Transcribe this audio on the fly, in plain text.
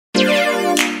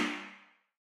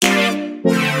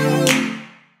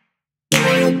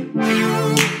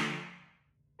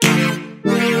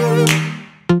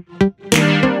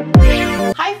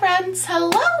friends.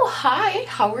 Hello, hi,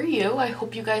 how are you? I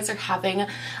hope you guys are having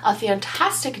a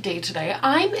fantastic day today.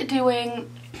 I'm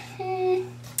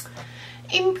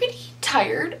pretty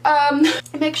tired. I'm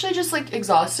actually just like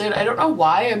exhausted. I don't know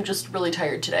why, I'm just really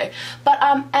tired today. But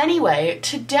anyway,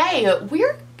 today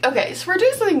we're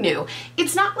doing something new.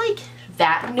 It's not like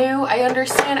that new, I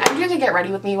understand. I'm gonna get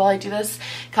ready with me while I do this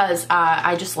because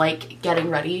I just like getting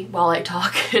ready while I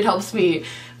talk. It helps me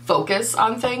focus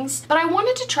on things. But I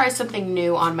wanted to try something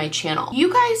new on my channel.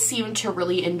 You guys seem to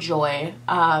really enjoy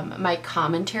my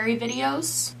commentary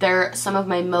videos. They're some of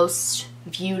my most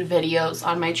viewed videos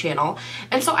on my channel,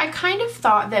 and so I kind of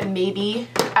thought that maybe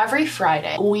every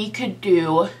Friday we could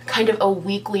do kind of a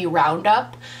weekly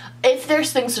roundup if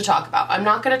there's things to talk about. I'm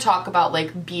not going to talk about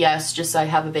like BS just so I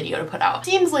have a video to put out.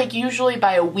 Seems like usually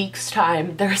by a week's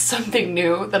time there's something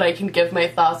new that I can give my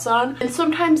thoughts on, and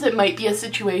sometimes it might be a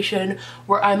situation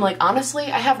where I'm like, honestly,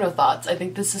 I have no thoughts, I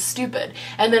think this is stupid.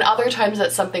 And then other times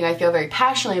that's something I feel very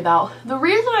passionately about. The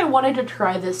reason I wanted to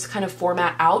try this kind of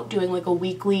format out, doing like a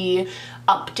weekly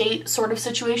update sort of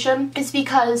situation, is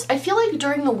because I feel like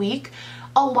during the week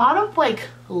a lot of like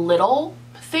little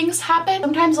things happen.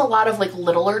 Sometimes a lot of like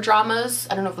littler dramas.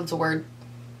 I don't know if that's a word.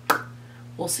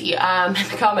 We'll see in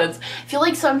the comments. I feel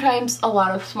like sometimes a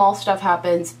lot of small stuff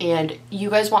happens and you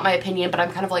guys want my opinion, but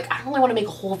I'm kind of like, I don't really want to make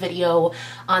a whole video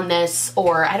on this,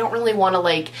 or I don't really want to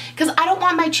like, because I don't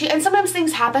want my and sometimes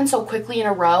things happen so quickly in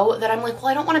a row that I'm like, well,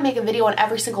 I don't want to make a video on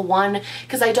every single one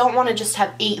because I don't want to just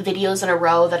have 8 videos in a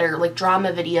row that are like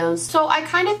drama videos. So I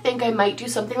kind of think I might do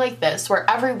something like this where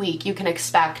every week you can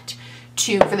expect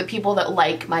for the people that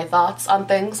like my thoughts on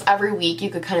things, every week you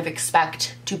could kind of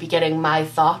expect to be getting my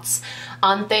thoughts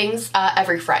on things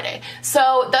every Friday.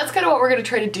 So that's kind of what we're gonna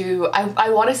try to do. I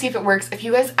want to see if it works. If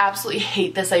you guys absolutely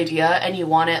hate this idea and you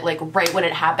want it like right when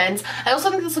it happens, I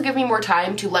also think this will give me more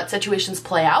time to let situations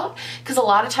play out, because a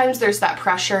lot of times there's that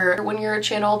pressure when you're a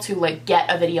channel to like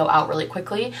get a video out really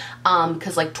quickly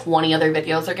because like 20 other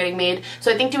videos are getting made.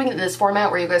 So I think doing it in this format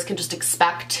where you guys can just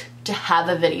expect to have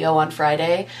a video on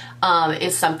Friday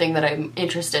is something that I'm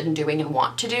interested in doing and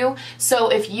want to do. So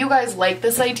if you guys like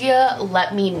this idea,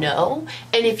 let me know.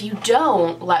 And if you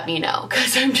don't, let me know,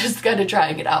 because I'm just kind of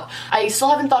trying it out. I still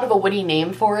haven't thought of a witty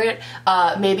name for it.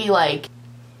 Maybe like,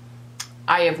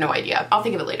 I have no idea. I'll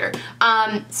think of it later.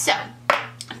 So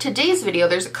today's video,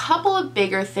 there's a couple of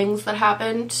bigger things that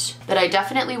happened that I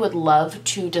definitely would love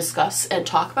to discuss and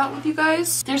talk about with you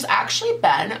guys. There's actually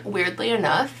been, weirdly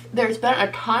enough, there's been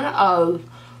a ton of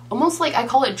almost like, I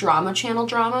call it drama channel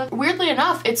drama. Weirdly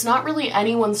enough, it's not really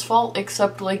anyone's fault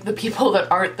except like the people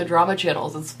that aren't the drama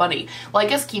channels. It's funny. Well, I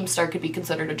guess Keemstar could be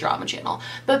considered a drama channel.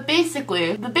 But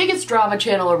basically, the biggest drama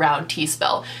channel around,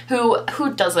 T-Spill,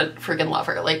 who doesn't freaking love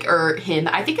her? Like, or him.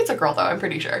 I think it's a girl though, I'm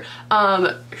pretty sure.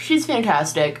 She's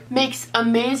fantastic. Makes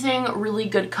amazing, really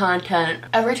good content.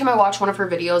 Every time I watch one of her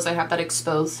videos, I have that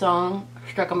Exposed song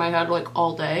stuck in my head like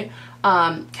all day.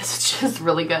 Because it's just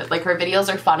really good. Like, her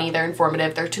videos are funny, they're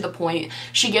informative, they're to the point.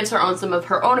 She gives some of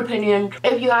her own opinion.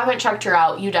 If you haven't checked her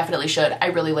out, you definitely should. I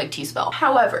really like T-Spill.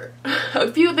 However,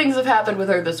 a few things have happened with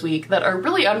her this week that are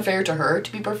really unfair to her,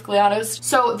 to be perfectly honest.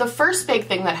 So the first big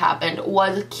thing that happened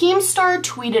was Keemstar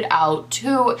tweeted out,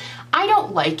 who I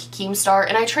don't like Keemstar,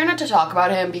 and I try not to talk about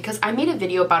him because I made a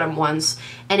video about him once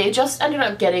and it just ended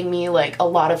up getting me like a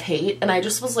lot of hate, and I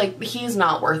just was like, he's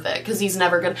not worth it because he's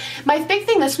never gonna. My big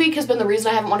thing this week has been the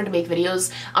reason I haven't wanted to make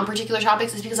videos on particular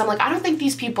topics is because I'm like, I don't think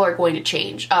these people are going to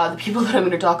change, the people that I'm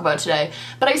going to talk about today,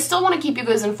 but I still want to keep you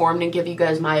guys informed and give you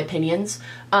guys my opinions,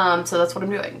 so that's what I'm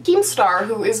doing. Keemstar,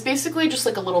 who is basically just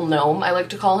like a little gnome, I like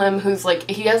to call him, who's like,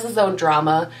 he has his own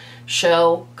drama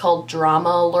show called Drama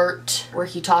Alert, where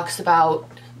he talks about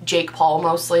Jake Paul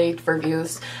mostly for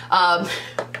views.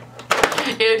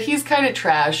 And he's kind of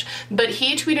trash, but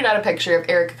he tweeted out a picture of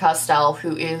Erica Costell,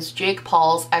 who is Jake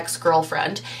Paul's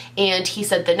ex-girlfriend, and he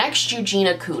said, the next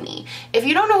Eugenia Cooney. If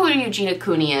you don't know who Eugenia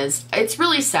Cooney is, it's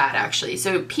really sad actually.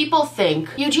 So people think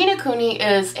Eugenia Cooney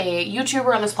is a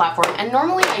YouTuber on this platform, and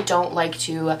normally I don't like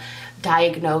to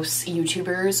diagnose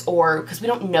YouTubers, or because we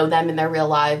don't know them in their real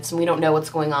lives and we don't know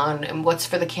what's going on and what's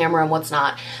for the camera and what's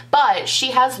not, but she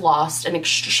has lost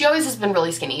she always has been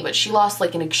really skinny, but she lost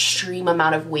like an extreme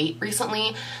amount of weight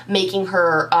recently, making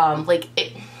her like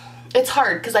it's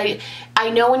hard because I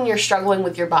know when you're struggling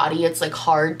with your body, it's like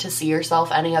hard to see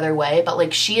yourself any other way, but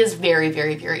like she is very,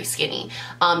 very, very skinny,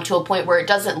 to a point where it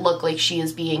doesn't look like she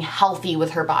is being healthy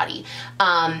with her body.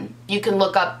 You can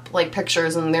look up like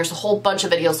pictures and there's a whole bunch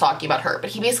of videos talking about her, but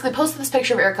he basically posted this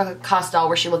picture of Erica Costell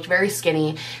where she looked very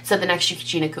skinny, said the next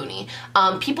Gina Cooney.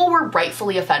 People were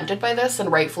rightfully offended by this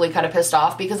and rightfully kind of pissed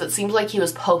off because it seems like he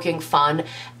was poking fun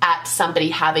at somebody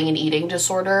having an eating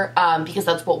disorder, because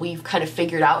that's what we've kind of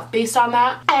figured out based on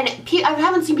that. And I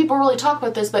haven't seen people really talk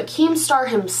about this, but Keemstar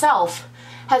himself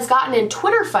has gotten in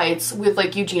Twitter fights with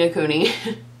like Eugenia Cooney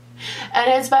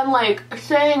and has been like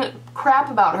saying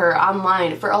crap about her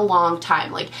online for a long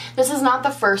time. Like, this is not the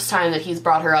first time that he's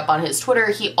brought her up on his Twitter.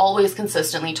 He always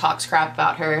consistently talks crap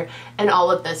about her and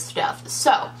all of this stuff.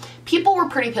 So people were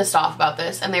pretty pissed off about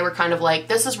this, and they were kind of like,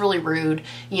 this is really rude,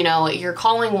 you know, you're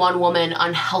calling one woman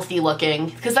unhealthy looking,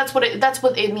 because that's what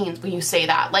it means when you say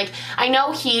that. Like, I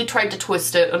know he tried to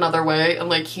twist it another way, and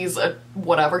like he's a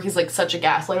whatever, he's like such a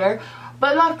gaslighter,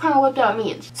 but that's kind of what that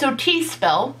means. So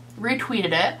T-Spill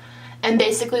retweeted it and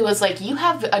basically was like, you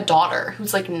have a daughter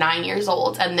who's like 9 years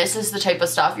old, and this is the type of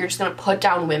stuff you're just gonna put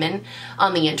down women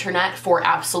on the internet for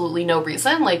absolutely no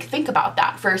reason? Like, think about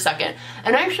that for a second.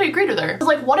 And I actually agreed with her.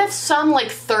 Like, what if some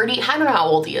like 30, I don't know how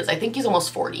old he is, I think he's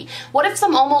almost 40. What if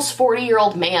some almost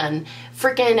 40-year-old man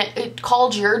freaking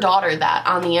called your daughter that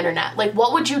on the internet? Like,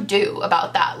 what would you do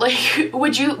about that? Like, you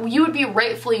would be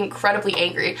rightfully incredibly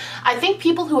angry. I think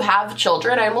people who have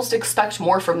children, I almost expect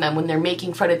more from them when they're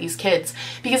making fun of these kids,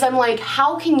 because I'm like,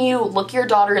 how can you look your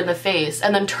daughter in the face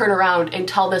and then turn around and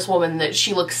tell this woman that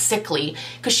she looks sickly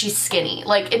because she's skinny?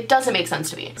 Like, it doesn't make sense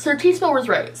to me. So T-Spill was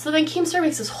right. So then Keemstar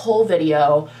makes this whole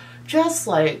video just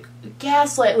like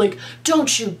gaslight, like,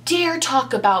 don't you dare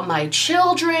talk about my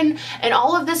children, and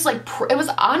all of this, like, it was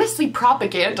honestly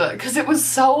propaganda, because it was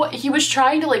so, he was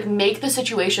trying to like make the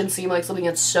situation seem like something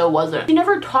that so wasn't. He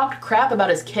never talked crap about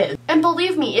his kids, and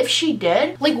believe me, if she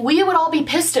did, like, we would all be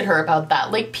pissed at her about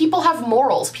that. Like, people have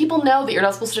morals, people know that you're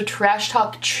not supposed to trash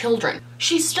talk children.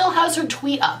 She still has her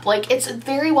tweet up. Like, it's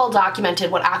very well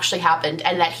documented what actually happened,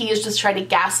 and that he is just trying to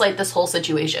gaslight this whole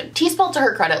situation. T-Spill, to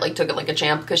her credit, like, took it like a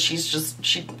champ, because she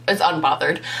is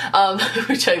unbothered,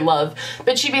 which I love.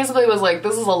 But she basically was like,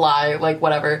 this is a lie, like,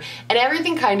 whatever. And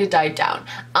everything kind of died down.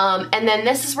 And then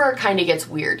this is where it kind of gets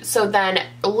weird. So then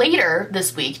later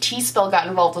this week, T-Spill got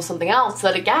involved with something else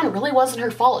that, again, really wasn't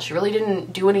her fault. She really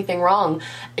didn't do anything wrong.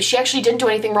 She actually didn't do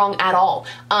anything wrong at all.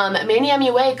 Manny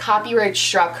MUA copyright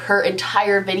struck her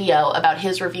entire video about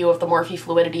his review of the Morphe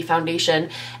Fluidity Foundation,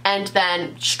 and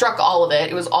then struck all of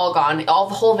it. It was all gone. The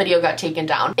whole video got taken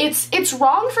down. It's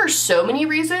wrong for so many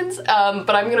reasons,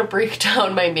 but I'm gonna break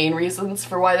down my main reasons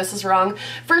for why this is wrong.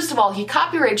 First of all, he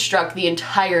copyright struck the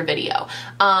entire video,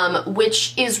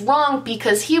 which is wrong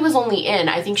because he was only in,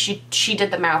 I think she did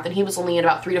the math, and he was only in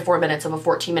about 3 to 4 minutes of a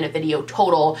 14-minute video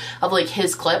total of like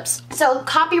his clips. So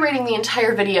copywriting the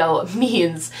entire video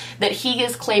means that he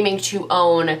is claiming to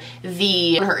own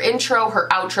her intro, her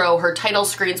outro, her title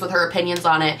screens with her opinions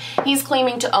on it. He's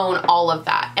claiming to own all of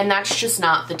that, and that's just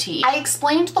not the tea. I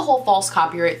explained the whole false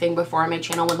copyright thing before on my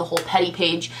channel when the whole Petty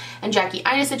Page and Jackie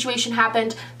Ina situation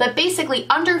happened, but basically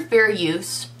under fair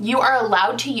use, you are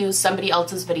allowed to use somebody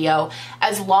else's video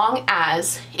as long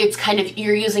as it's kind of,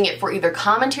 you're using it for either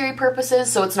commentary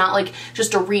purposes, so it's not like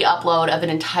just a re-upload of an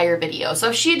entire video. So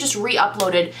if she had just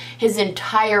re-uploaded his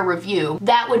entire review,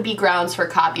 that would be grounds for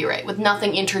copyright with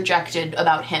nothing interjected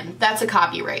about him. That's a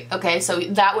copyright, okay? So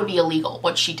that would be illegal,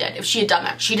 what she did, if she had done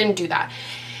that. She didn't do that.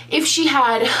 If she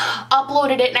had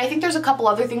uploaded it, and I think there's a couple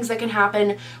other things that can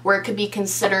happen where it could be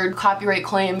considered copyright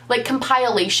claim, like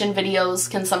compilation videos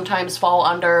can sometimes fall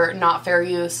under not fair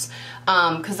use,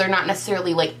 because they're not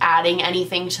necessarily like adding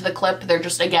anything to the clip, they're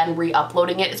just, again,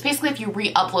 re-uploading it. It's basically if you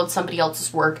re-upload somebody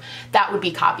else's work, that would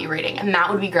be copywriting, and that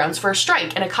would be grounds for a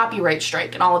strike and a copyright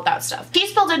strike and all of that stuff.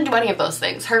 T-Spill didn't do any of those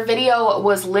things. Her video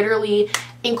was literally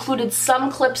included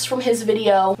some clips from his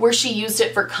video where she used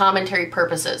it for commentary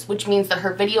purposes, which means that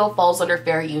her video falls under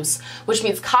fair use, which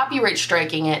means copyright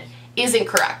striking it is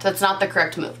incorrect. That's not the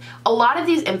correct move. A lot of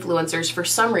these influencers, for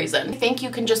some reason, think you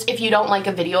can just, if you don't like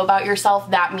a video about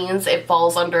yourself, that means it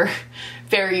falls under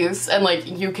fair use and like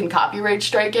you can copyright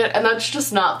strike it, and that's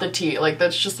just not the tea. Like,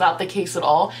 that's just not the case at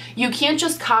all. You can't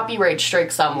just copyright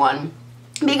strike someone,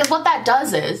 because what that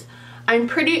does is,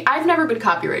 I've never been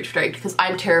copyright striked because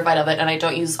I'm terrified of it and I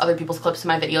don't use other people's clips in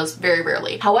my videos very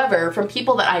rarely. However, from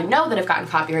people that I know that have gotten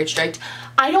copyright striked,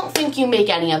 I don't think you make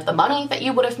any of the money that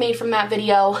you would have made from that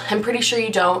video. I'm pretty sure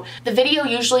you don't. The video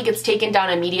usually gets taken down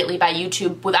immediately by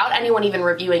YouTube without anyone even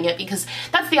reviewing it, because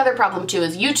that's the other problem too,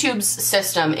 is YouTube's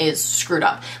system is screwed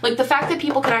up. Like, the fact that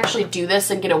people can actually do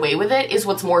this and get away with it is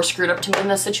what's more screwed up to me in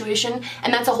this situation,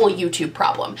 and that's a whole YouTube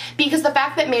problem. Because the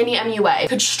fact that Mandy MUA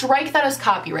could strike that as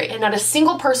copyright and not a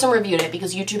single person reviewed it,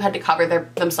 because YouTube had to cover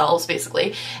themselves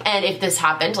basically, and if this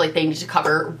happened, like, they need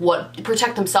to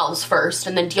protect themselves first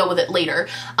and then deal with it later.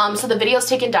 So the video's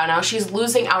taken down now. She's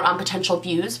losing out on potential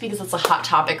views because it's a hot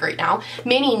topic right now.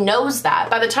 Manny knows that.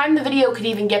 By the time the video could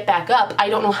even get back up, I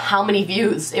don't know how many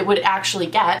views it would actually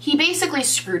get. He basically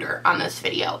screwed her on this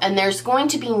video, and there's going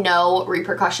to be no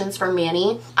repercussions for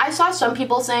Manny. I saw some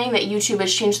people saying that YouTube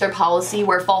has changed their policy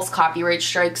where false copyright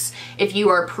strikes, if you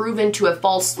are proven to have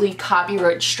falsely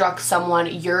copyright struck someone,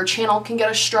 your channel can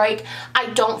get a strike.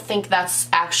 I don't think that's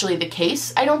actually the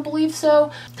case. I don't believe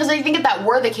so, because I think if that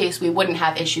were the case, we wouldn't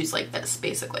have issues like this,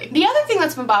 basically. The other thing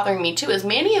that's been bothering me too is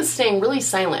Manny is staying really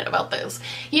silent about this.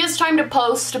 He has time to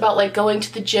post about, like, going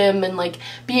to the gym and, like,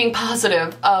 being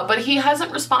positive, but he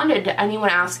hasn't responded to anyone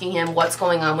asking him what's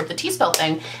going on with the T-spill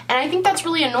thing, and I think that's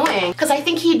really annoying, because I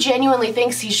think he genuinely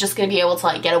thinks he's just gonna be able to,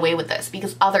 like, get away with this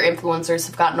because other influencers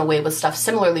have gotten away with stuff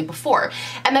similarly before.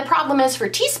 And the problem is, for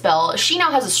T-spill, she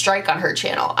now has a strike on her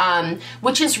channel,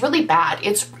 which is really bad.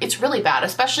 It's really bad,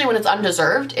 especially when it's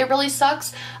undeserved. It really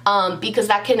sucks, because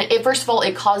that can, first of all,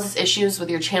 it causes issues with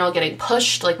your channel getting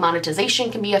pushed, like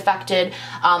monetization can be affected,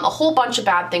 a whole bunch of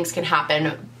bad things can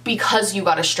happen because you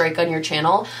got a strike on your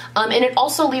channel, and it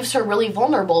also leaves her really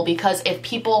vulnerable, because if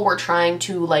people were trying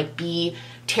to, like, be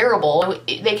terrible,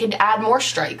 they could add more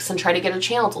strikes and try to get her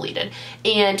channel deleted.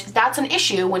 And that's an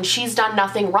issue when she's done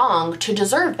nothing wrong to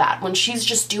deserve that, when she's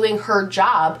just doing her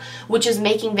job, which is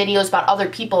making videos about other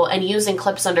people and using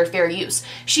clips under fair use.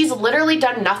 She's literally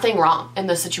done nothing wrong in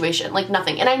this situation, like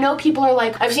nothing. And I know people are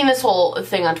like, I've seen this whole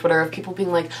thing on Twitter of people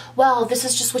being like, well, this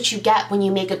is just what you get when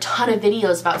you make a ton of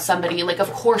videos about somebody, like,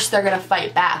 of course they're gonna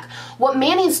fight back. What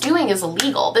Manny's doing is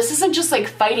illegal. This isn't just, like,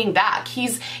 fighting back.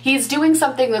 He's doing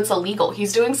something that's illegal.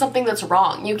 He's doing something that's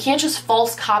wrong. You can't just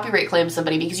false copyright claim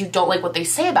somebody because you don't like what they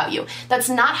say about you. That's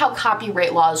not how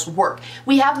copyright laws work.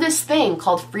 We have this thing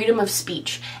called freedom of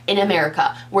speech in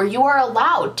America where you are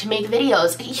allowed to make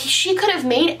videos. She could have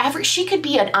made she could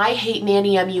be an I Hate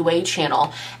Manny MUA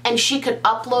channel, and she could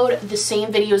upload the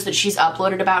same videos that she's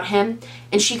uploaded about him,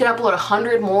 and she could upload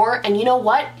 100 more, and you know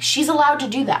what? She's allowed to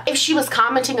do that. If she was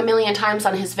commenting a million times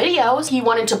on his videos, he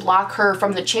wanted to block her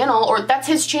from the channel, or that's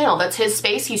his channel, that's his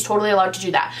space, he's totally allowed to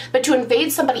do that. But to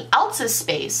invade somebody else's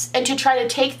space and to try to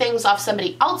take things off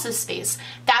somebody else's space,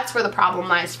 that's where the problem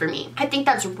lies for me. I think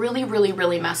that's really, really,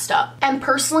 really messed up. And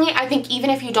personally, I think even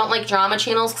if you don't like drama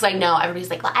channels, because I know everybody's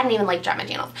like, well, I don't even like drama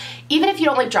channels. Even if you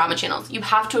don't like drama channels, you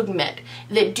have to admit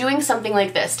that doing something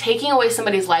like this, taking away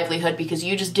somebody's livelihood because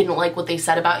you just didn't like what they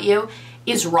said about you,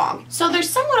 is wrong. So there's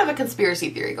somewhat of a conspiracy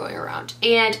theory going around,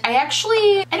 and I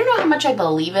don't know how much I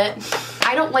believe it.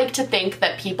 I don't like to think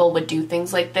that people would do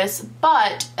things like this,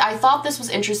 but I thought this was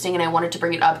interesting and I wanted to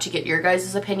bring it up to get your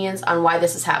guys' opinions on why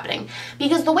this is happening.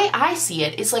 Because the way I see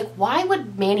it is like, why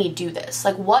would Manny do this?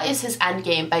 Like, what is his end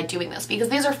game by doing this? Because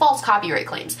these are false copyright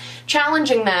claims.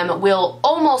 Challenging them will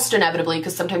almost inevitably,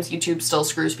 because sometimes YouTube still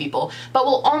screws people, but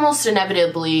will almost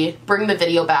inevitably bring the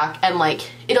video back, and like,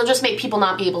 it'll just make people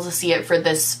not be able to see it for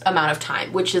this amount of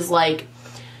time, which is like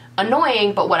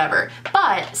annoying, but whatever.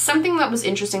 But something that was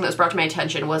interesting that was brought to my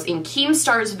attention was in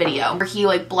Keemstar's video, where he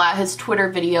like his Twitter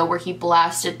video where he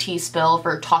blasted T-spill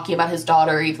for talking about his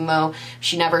daughter, even though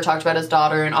she never talked about his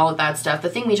daughter and all of that stuff, the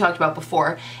thing we talked about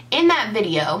before. In that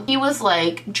video, he was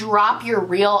like, drop your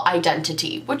real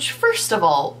identity, which, first of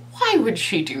all, why would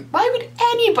she do? Why would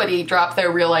anybody drop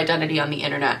their real identity on the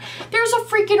internet? There's a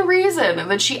freaking reason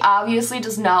that she obviously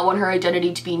does not want her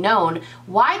identity to be known.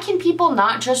 Why can people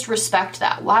not just respect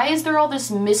that? Why is there all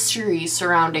this mystery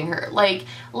surrounding her? Like,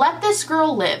 let this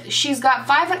girl live. She's got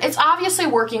it's obviously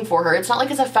working for her. It's not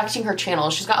like it's affecting her channel.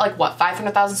 She's got like, what,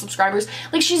 500,000 subscribers?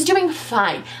 Like, she's doing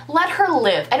fine. Let her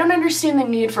live. I don't understand the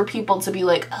need for people to be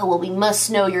like, oh, well, we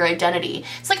must know your identity.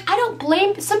 It's like, I don't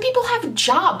blame, some people have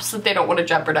jobs that they don't want to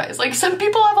jeopardize. Like, some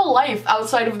people have a life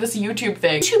outside of this YouTube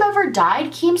thing. If YouTube ever died,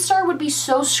 Keemstar would be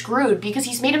so screwed because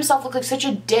he's made himself look like such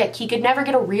a dick. He could never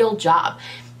get a real job.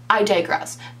 I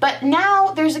digress. But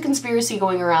now there's a conspiracy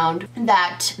going around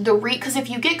that because if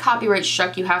you get copyright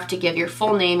struck, you have to give your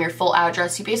full name, your full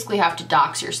address. You basically have to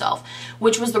dox yourself,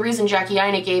 which was the reason Jackie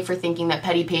Aina gave for thinking that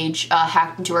Petty Page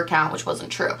hacked into her account, which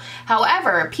wasn't true.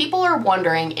 However, people are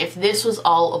wondering if this was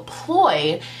all a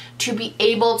ploy to be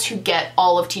able to get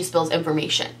all of T-Spill's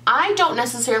information. I don't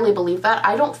necessarily believe that.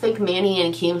 I don't think Manny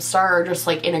and Keemstar are just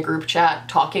like in a group chat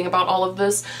talking about all of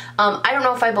this. I don't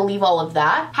know if I believe all of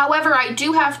that. However, I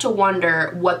do have to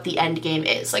wonder what the end game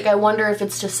is. Like, I wonder if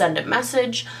it's to send a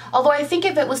message. Although I think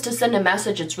if it was to send a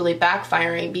message, it's really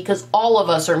backfiring because all of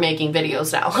us are making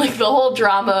videos now. Like the whole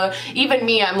drama, even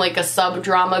me, I'm like a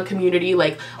sub-drama community.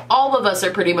 Like all of us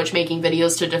are pretty much making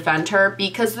videos to defend her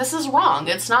because this is wrong.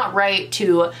 It's not right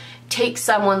to take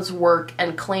someone's work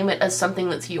and claim it as something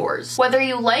that's yours. Whether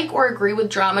you like or agree with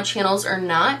drama channels or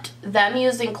not, them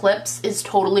using clips is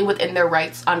totally within their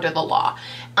rights under the law.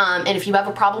 And if you have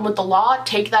a problem with the law,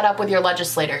 take that up with your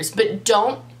legislators, but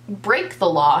don't break the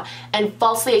law and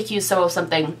falsely accuse someone of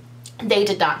something they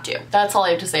did not do. That's all I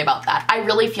have to say about that. I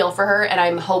really feel for her, and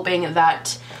I'm hoping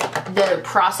that the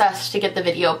process to get the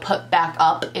video put back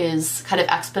up is kind of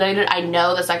expedited. I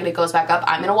know the second it goes back up,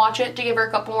 I'm gonna watch it to give her a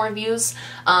couple more views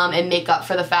and make up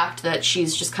for the fact that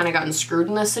she's just kind of gotten screwed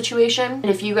in this situation. And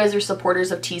if you guys are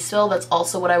supporters of T-Spill, that's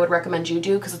also what I would recommend you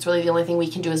do because it's really the only thing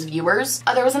we can do as viewers.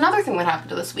 There was another thing that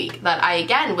happened this week that I,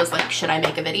 again, was like, should I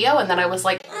make a video? And then I was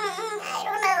like, I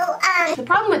don't know. The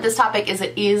problem with this topic is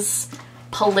it is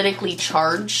politically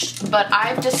charged, but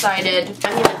I've decided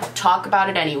I'm gonna talk about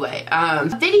it anyway. A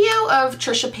video of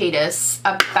Trisha Paytas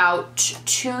about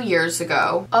 2 years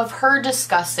ago of her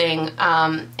discussing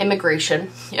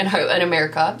immigration in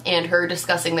America and her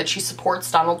discussing that she supports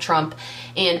Donald Trump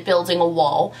and building a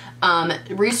wall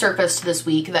resurfaced this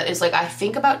week that is like, I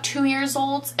think about 2 years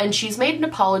old, and she's made an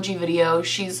apology video.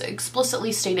 She's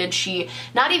explicitly stated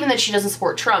not even that she doesn't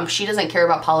support Trump, she doesn't care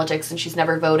about politics and she's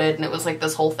never voted, and it was like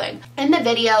this whole thing. In the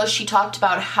video, she talked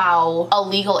about how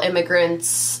illegal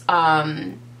immigrants,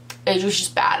 it was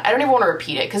just bad. I don't even want to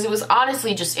repeat it because it was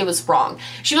honestly just, it was wrong.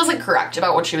 She wasn't correct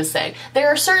about what she was saying. There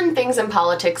are certain things in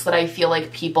politics that I feel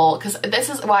like people, because this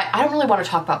is why I don't really want to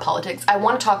talk about politics. I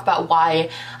want to talk about why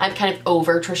I'm kind of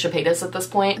over Trisha Paytas at this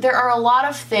point. There are a lot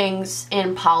of things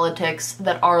in politics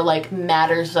that are like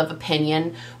matters of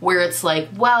opinion where it's like,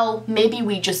 well, maybe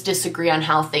we just disagree on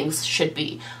how things should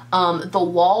be. The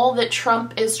wall that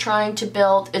Trump is trying to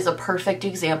build is a perfect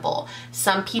example.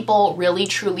 Some people really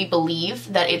truly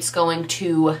believe that it's going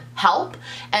to help,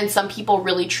 and some people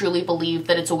really truly believe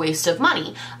that it's a waste of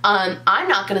money. I'm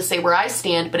not going to say where I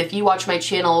stand, but if you watch my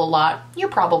channel a lot, you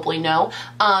probably know.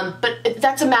 But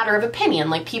that's a matter of opinion.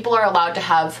 Like, people are allowed to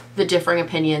have the differing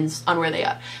opinions on where they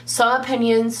are. Some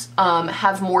opinions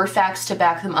have more facts to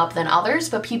back them up than others,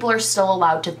 but people are still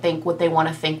allowed to think what they want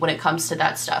to think when it comes to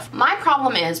that stuff. My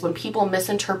problem is when people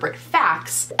misinterpret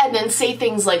facts and then say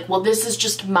things like, well, this is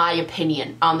just my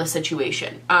opinion on the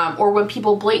situation, or when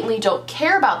people blatantly don't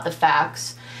care about the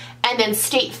facts and then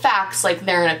state facts like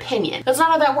they're an opinion. That's not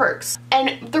how that works.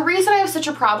 And the reason I have such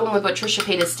a problem with what Trisha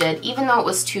Paytas did, even though it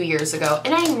was 2 years ago,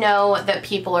 and I know that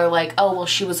people are like, oh, well,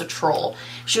 she was a troll.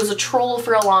 She was a troll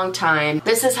for a long time.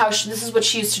 This is what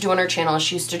she used to do on her channel.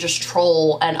 She used to just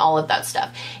troll and all of that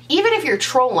stuff. Even if you're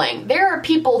trolling, there are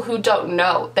people who don't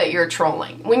know that you're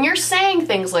trolling. When you're saying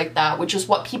things like that, which is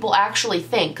what people actually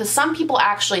think, because some people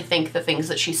actually think the things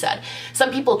that she said.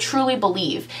 Some people truly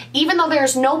believe, even though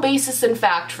there's no basis in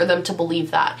fact for them to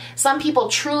believe that. Some people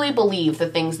truly believe the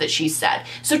things that she said.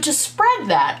 So to spread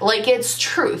that like it's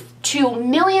truth to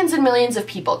millions and millions of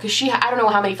people, because I don't know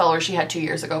how many followers she had 2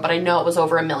 years ago, but I know it was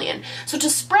over 1 million. So to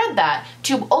spread that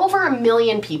to over 1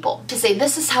 million people, to say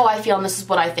this is how I feel and this is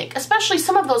what I think, especially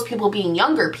some of those people being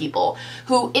younger people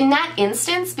who in that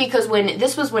instance, because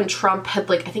this was when Trump had,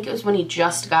 like, I think it was when he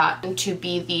just got to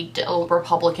be the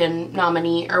Republican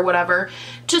nominee or whatever,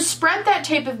 to spread that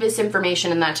type of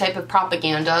misinformation and that type of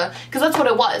propaganda, because that's what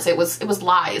it was. It was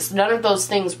lies. None of those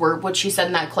things were what she said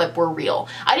in that clip were real.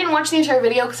 I didn't watch the entire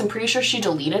video because I'm pretty sure she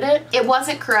deleted it. It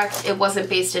wasn't correct, it wasn't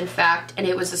based in fact, and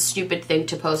it was a stupid thing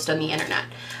to post on the internet.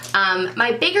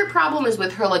 My bigger problem is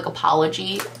with her, like,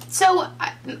 apology. So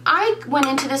I went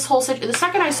into this whole situation, the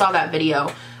second I saw that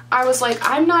video, I was like,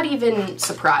 I'm not even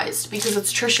surprised because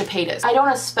it's Trisha Paytas. I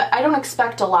don't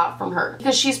expect a lot from her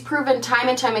because she's proven time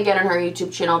and time again on her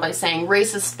YouTube channel by saying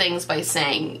racist things, by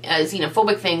saying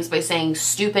xenophobic things, by saying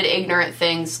stupid, ignorant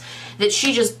things that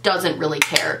she just doesn't really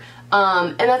care.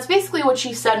 And that's basically what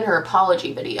she said in her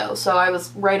apology video, so I was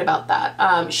right about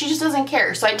that. She just doesn't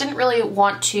care, so I didn't really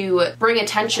want to bring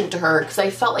attention to her because I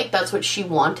felt like that's what she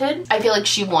wanted. I feel like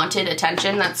she wanted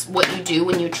attention. That's what you do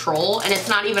when you troll, and it's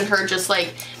not even her just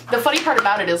like the funny part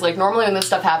about it is like normally when this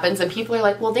stuff happens and people are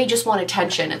like, well, they just want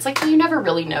attention. It's like, you never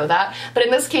really know that. But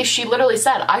in this case, she literally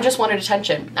said, I just wanted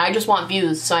attention. I just want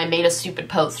views, so I made a stupid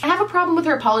post. I have a problem with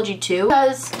her apology too,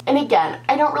 because, and again,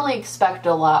 I don't really expect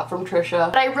a lot from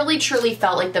Trisha, but I really truly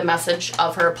felt like the message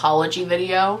of her apology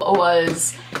video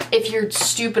was, if you're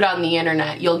stupid on the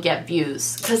internet, you'll get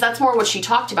views. Because that's more what she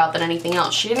talked about than anything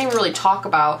else. She didn't even really talk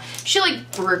about, she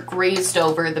like grazed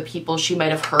over the people she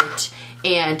might have hurt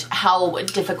and how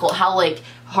difficult, how like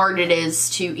hard it is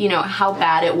to, you know, how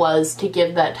bad it was to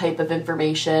give that type of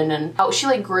information, and how she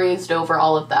like grazed over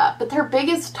all of that. But her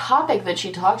biggest topic that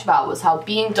she talked about was how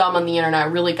being dumb on the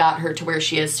internet really got her to where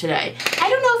she is today. I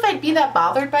don't know if I'd be that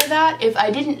bothered by that if I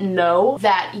didn't know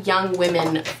that young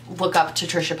women look up to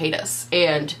Trisha Paytas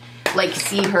and like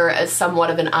see her as somewhat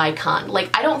of an icon. Like,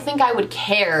 I don't think I would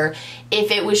care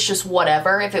if it was just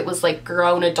whatever, if it was like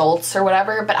grown adults or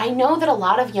whatever, but I know that a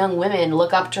lot of young women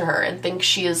look up to her and think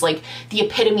she is like the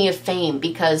epitome of fame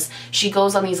because she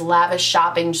goes on these lavish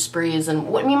shopping sprees, and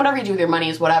I mean, whatever you do with your money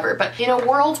is whatever. But in a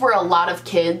world where a lot of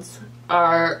kids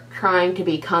are trying to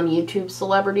become YouTube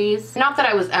celebrities, not that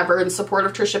I was ever in support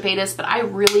of Trisha Paytas, but I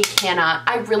really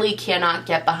cannot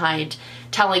get behind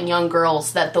telling young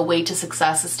girls that the way to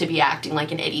success is to be acting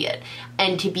like an idiot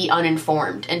and to be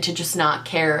uninformed and to just not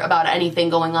care about anything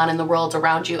going on in the world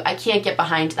around you. I can't get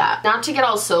behind that. Not to get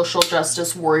all social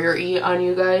justice warrior-y on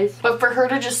you guys, but for her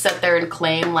to just sit there and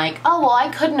claim like, oh, well, I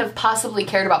couldn't have possibly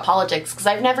cared about politics because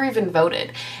I've never even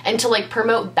voted, and to like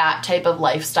promote that type of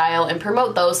lifestyle and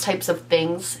promote those types of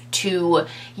things to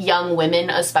young women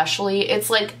especially, it's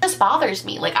like, this bothers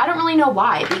me. Like, I don't really know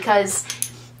why, because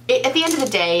at the end of the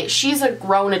day, she's a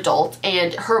grown adult,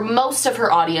 and most of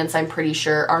her audience, I'm pretty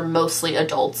sure, are mostly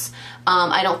adults.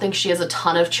 I don't think she has a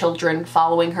ton of children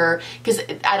following her, because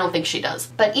I don't think she does.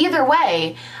 But either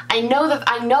way, I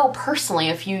know personally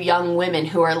a few young women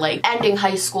who are like ending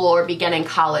high school or beginning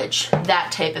college,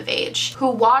 that type of age, who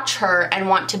watch her and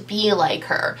want to be like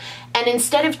her. And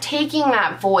instead of taking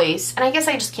that voice, and I guess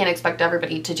I just can't expect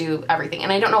everybody to do everything,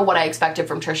 and I don't know what I expected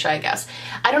from Trisha, I guess.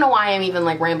 I don't know why I'm even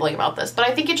like rambling about this, but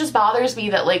I think it just bothers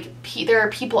me that like there are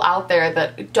people out there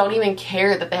that don't even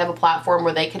care that they have a platform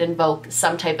where they could invoke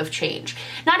some type of change.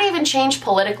 Not even change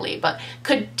politically, but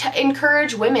could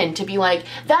encourage women to be like,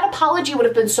 that apology would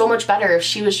have been so much better if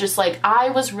she was just like, I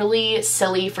was really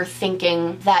silly for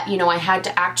thinking that, you know, I had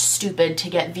to act stupid to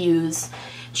get views.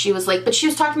 She was like, but she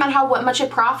was talking about how much it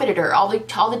profited her, all the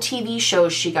TV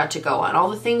shows she got to go on, all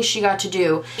the things she got to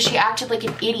do. She acted like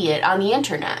an idiot on the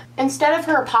internet. Instead of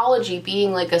her apology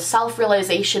being like a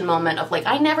self-realization moment of like,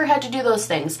 I never had to do those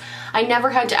things. I never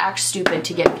had to act stupid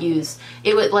to get views.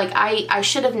 It was like, I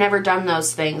should have never done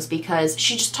those things, because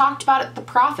she just talked about it, the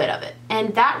profit of it.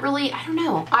 And that really, I don't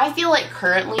know. I feel like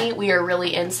currently we are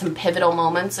really in some pivotal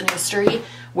moments in history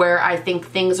where I think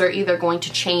things are either going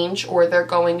to change or they're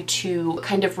going to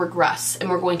kind of regress, and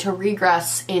we're going to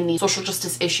regress in the social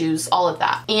justice issues, all of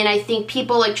that. And I think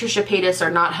people like Trisha Paytas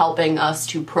are not helping us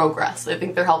to progress. I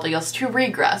think they're helping us to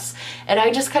regress, and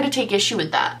I just kind of take issue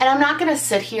with that. And I'm not gonna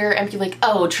sit here and be like,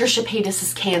 oh, Trisha Paytas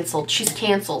is canceled, she's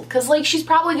canceled, because like she's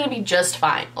probably gonna be just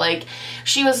fine. Like,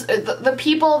 she was, the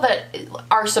people that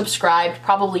are subscribed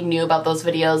probably knew about those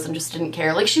videos and just didn't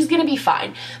care. Like, she's gonna be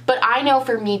fine. But I know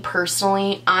for me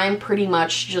personally, I'm pretty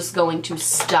much just going to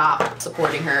stop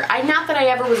supporting her. Not that I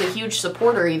ever was a huge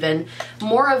supporter even,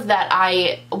 more of that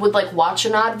I would like watch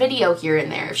an odd video here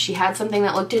and there. If she had something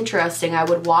that looked interesting, I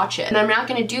would watch it. And I'm not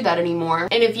gonna do that anymore.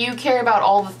 And if you care about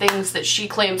all the things that she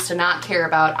claims to not care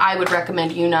about, I would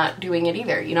recommend you not doing it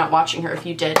either. You not watching her if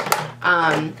you did.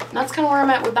 That's kind of where I'm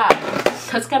at with that.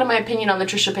 That's kind of my opinion on the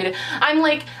Trisha Paytas.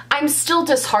 I'm still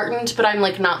disheartened, but I'm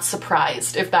like not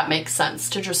surprised, if that makes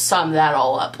sense, to just sum that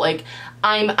all up. Like,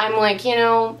 I'm like, you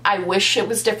know, I wish it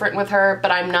was different with her,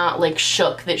 but I'm not like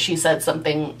shook that she said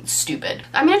something stupid.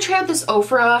 I'm gonna try out this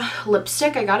Ofra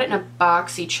lipstick. I got it in a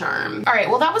BoxyCharm. All right,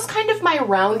 well, that was kind of my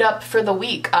roundup for the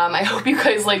week. I hope you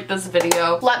guys liked this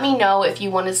video. Let me know if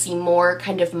you want to see more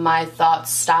kind of my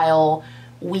thoughts style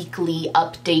weekly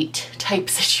update type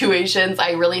situations.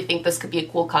 I really think this could be a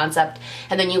cool concept,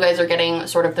 and then you guys are getting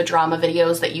sort of the drama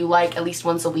videos that you like at least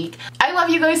once a week. I love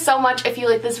you guys so much. If you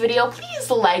like this video, please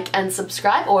like and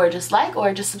subscribe, or just like,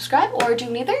 or just subscribe, or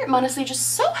do neither. I'm honestly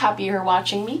just so happy you're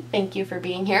watching me. Thank you for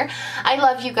being here. I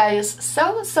love you guys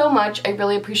so much. I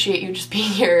really appreciate you just being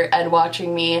here and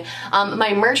watching me.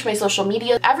 My merch, my social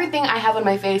media, everything I have on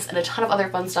my face, and a ton of other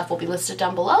fun stuff will be listed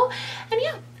down below. And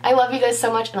yeah, I love you guys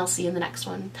so much, and I'll see you in the next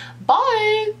one.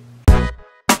 Bye!